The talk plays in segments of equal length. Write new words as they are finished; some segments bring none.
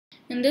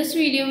In this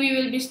video, we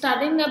will be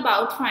studying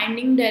about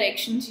finding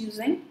directions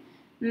using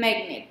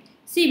magnet.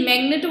 See,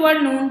 magnet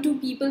were known to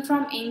people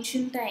from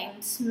ancient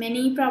times.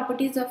 Many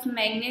properties of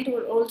magnet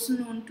were also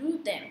known to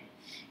them.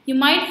 You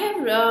might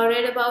have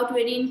read about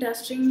very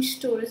interesting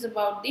stories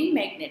about the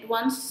magnet.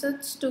 One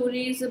such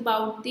story is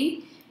about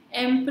the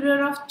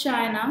Emperor of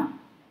China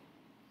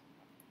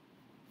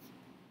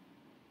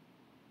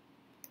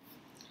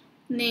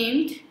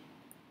named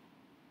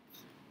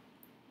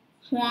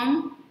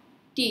Huang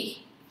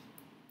Ti.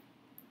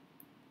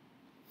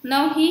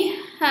 Now he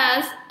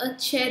has a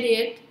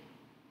chariot,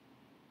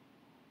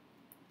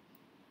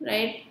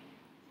 right,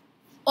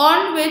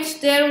 on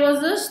which there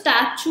was a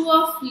statue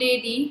of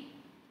lady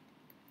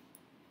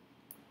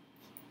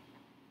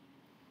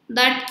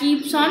that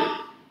keeps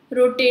on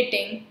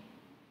rotating.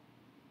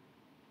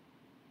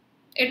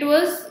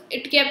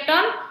 It kept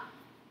on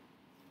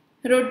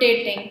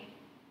rotating.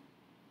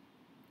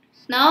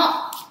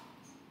 Now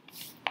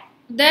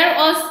there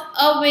was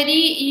a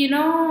very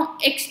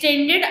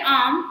extended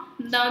arm.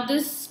 Now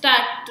this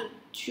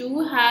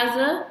statue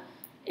had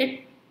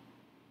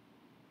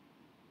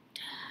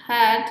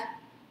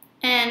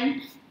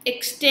an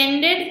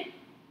extended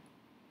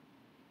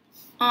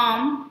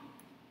arm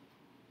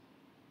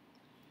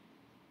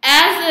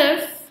as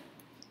if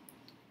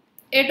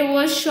it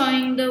was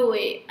showing the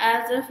way,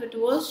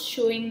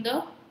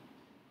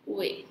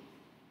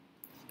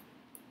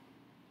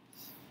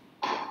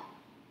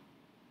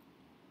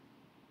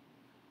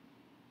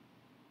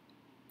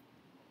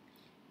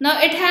 Now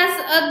it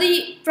has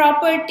the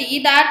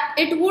property that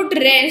it would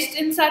rest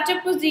in such a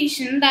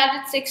position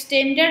that its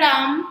extended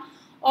arm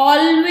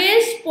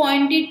always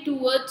pointed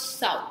towards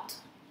south.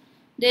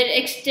 The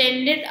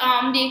extended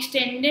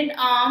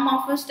arm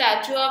of a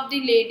statue of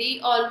the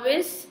lady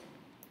always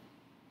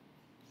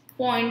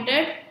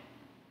pointed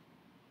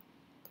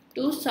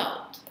to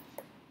south.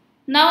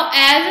 Now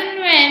as and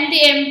when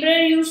the emperor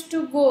used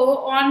to go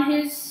on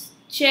his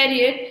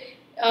chariot,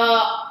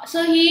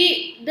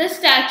 the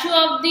statue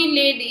of the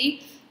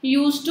lady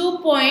used to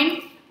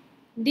point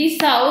the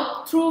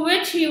south, through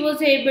which he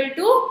was able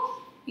to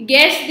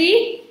guess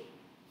the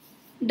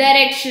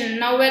direction.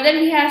 Now whether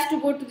he has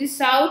to go to the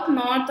south,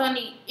 north or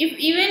east, if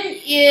even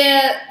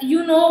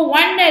you know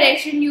one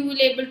direction, you will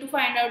able to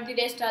find out the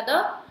rest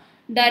other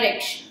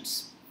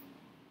directions.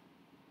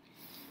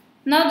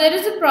 Now there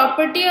is a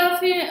property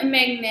of a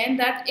magnet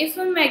that if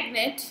a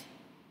magnet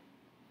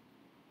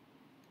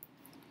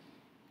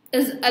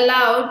is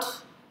allowed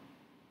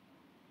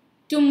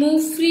to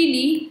move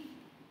freely,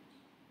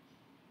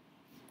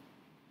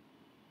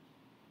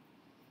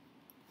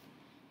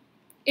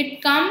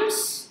 it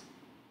comes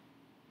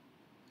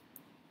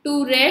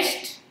to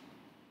rest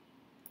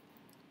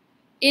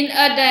in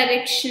a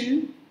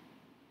direction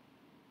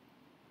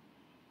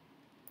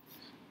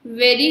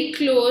very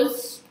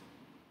close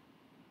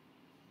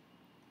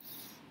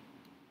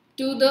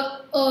to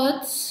the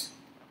Earth's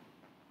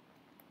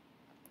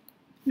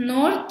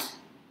north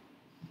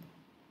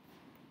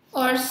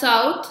or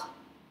south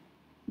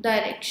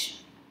direction.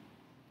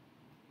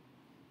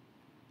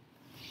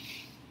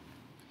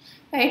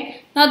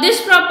 Right. Now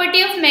this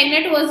property of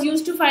magnet was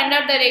used to find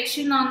out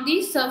direction on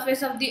the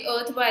surface of the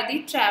earth by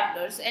the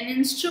travelers. An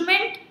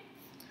instrument.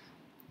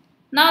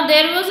 Now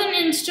there was an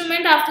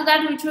instrument after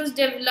that which was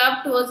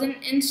developed, was an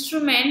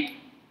instrument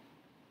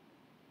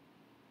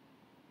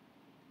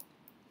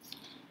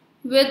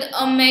with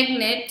a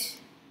magnet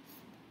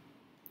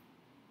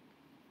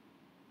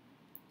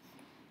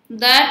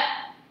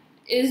that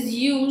is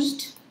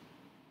used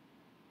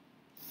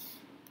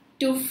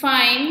to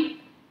find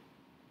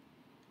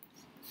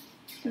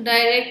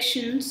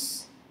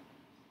directions,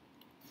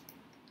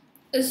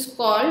 is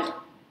called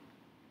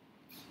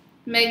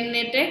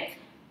magnetic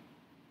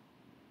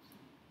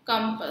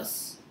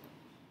compass.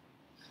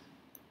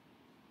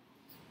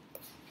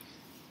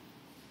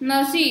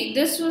 Now see,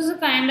 this was a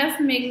kind of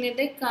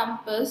magnetic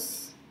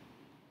compass,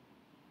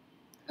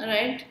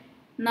 right?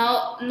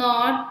 Now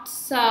north,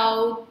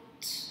 south,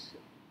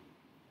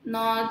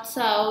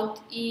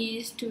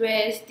 east,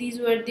 west, these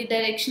were the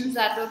directions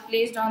that were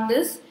placed on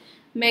this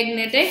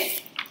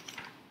magnetic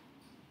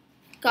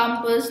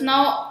compass.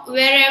 Now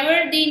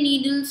wherever the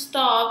needle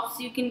stops,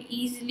 you can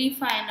easily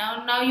find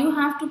out. Now you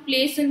have to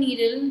place a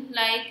needle,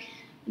 like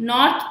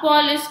north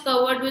pole is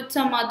covered with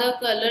some other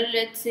color,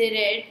 let's say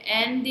red,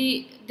 and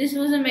this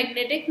was a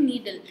magnetic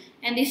needle,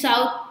 and the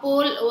south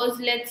pole was,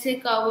 let's say,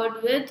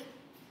 covered with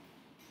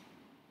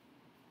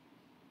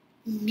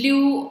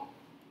blue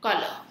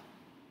color,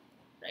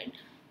 right?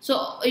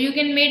 So you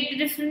can make the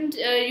different,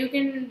 you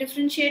can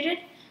differentiate it.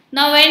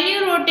 Now when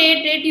you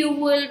rotate it, you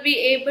will be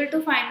able to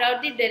find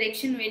out the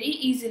direction very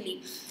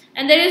easily.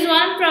 And there is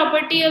one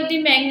property of the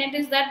magnet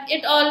is that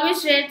it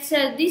always rests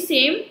at the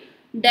same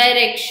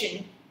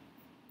direction.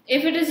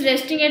 If it is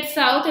resting at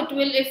south, it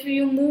will, if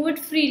you move it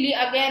freely,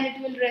 again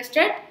it will rest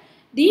at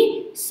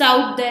the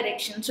south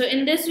direction. So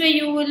in this way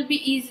you will be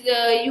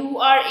you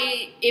are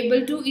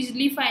able to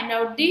easily find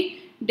out the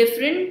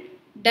different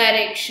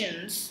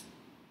directions.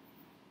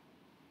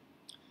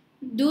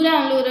 Do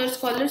download our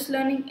Scholars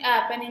Learning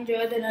app and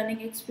enjoy the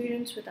learning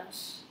experience with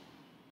us.